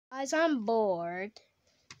Guys, I'm bored.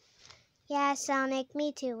 Yeah, Sonic,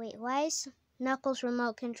 me too. Wait, why is Knuckles'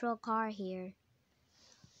 remote control car here?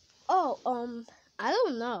 Oh, I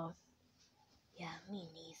don't know. Yeah, me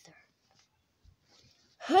neither.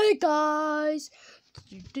 Hey guys!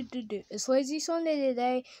 It's Lazy Sunday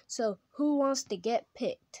today, so who wants to get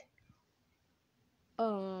picked?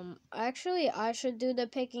 Actually, I should do the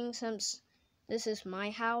picking since this is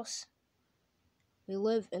my house. We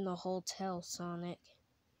live in a hotel, Sonic.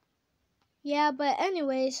 Yeah, but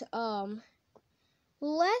anyways,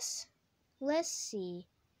 let's see.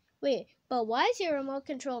 Wait, but why is your remote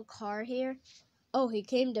control car here? Oh, he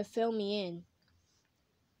came to fill me in.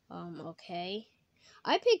 Okay.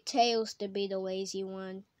 I picked Tails to be the lazy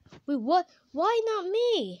one. Wait, what? Why not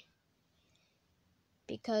me?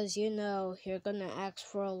 Because, you're gonna ask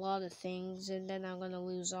for a lot of things and then I'm gonna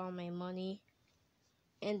lose all my money.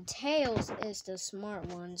 And Tails is the smart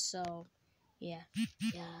one, so yeah.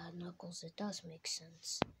 Yeah, Knuckles, it does make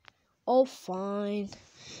sense. Oh, fine.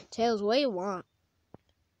 Tails, what do you want?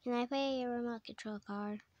 Can I play your remote control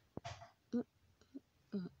car?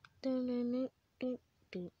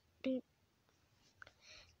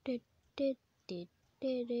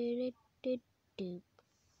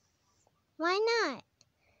 Why not?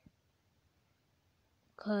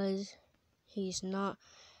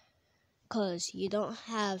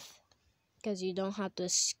 Cause you don't have the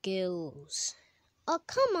skills. Oh,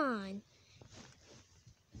 come on.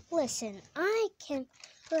 Listen, I can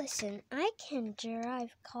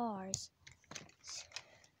drive cars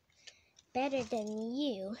better than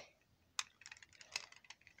you.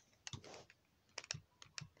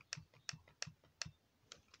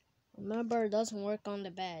 Remember, it doesn't work on the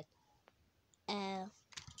bed. Oh,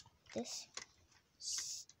 this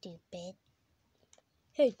stupid.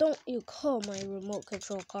 Hey, don't you call my remote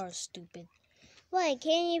control car stupid. Well, I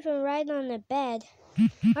can't even ride on the bed.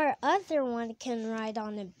 Our other one can ride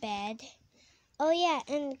on the bed. Oh yeah,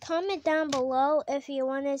 and comment down below if you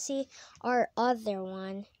want to see our other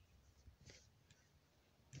one.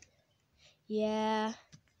 Yeah.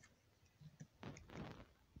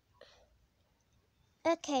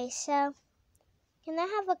 Okay, so can I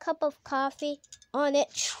have a cup of coffee? On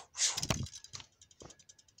it.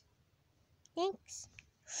 Thanks.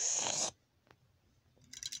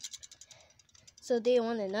 So do you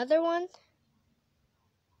want another one?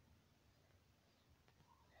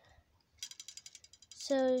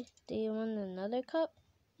 So do you want another cup?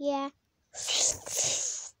 Yeah.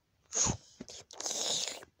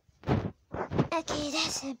 Okay,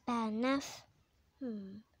 that's about enough.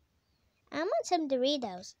 I want some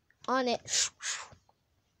Doritos. On it.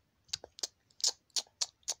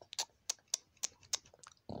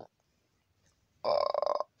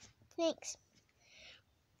 Thanks.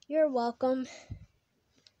 You're welcome.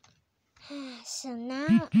 So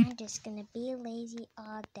now I'm just gonna be lazy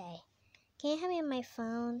all day. Can you have me on my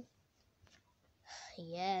phone?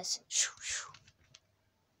 Yes.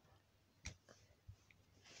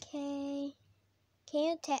 Okay.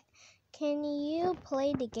 Can you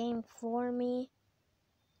play the game for me?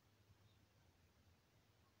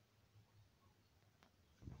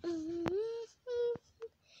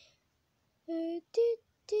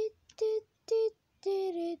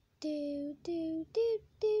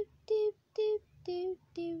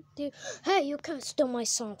 Hey, you can't steal my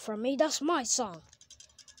song from me. That's my song.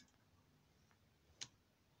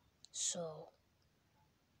 So,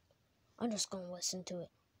 I'm just gonna listen to it.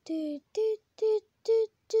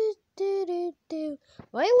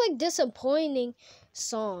 Why you like disappointing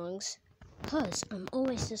songs? Cause I'm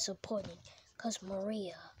always disappointing. Cause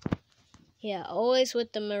Maria. Yeah, always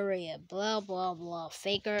with the Maria. Blah, blah, blah.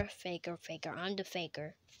 Faker, faker, faker. I'm the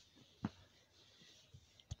faker.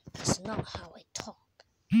 That's not how I talk.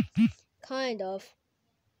 Kind of.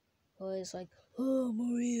 Always like, oh,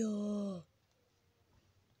 Maria.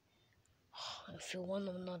 If you want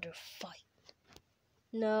another fight.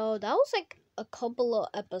 No, that was like a couple of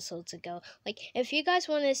episodes ago. Like, if you guys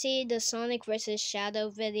want to see the Sonic vs. Shadow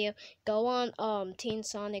video, go on Teen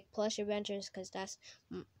Sonic Plush Adventures, cause that's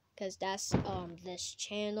this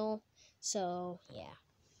channel. So yeah.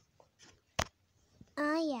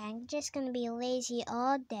 Oh yeah, I'm just gonna be lazy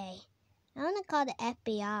all day. I wanna call the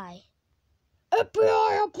FBI.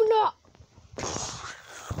 FBI, open up!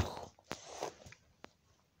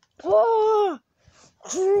 Oh!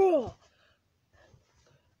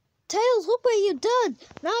 Tails, look what you done!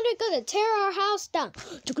 Now they're gonna tear our house down.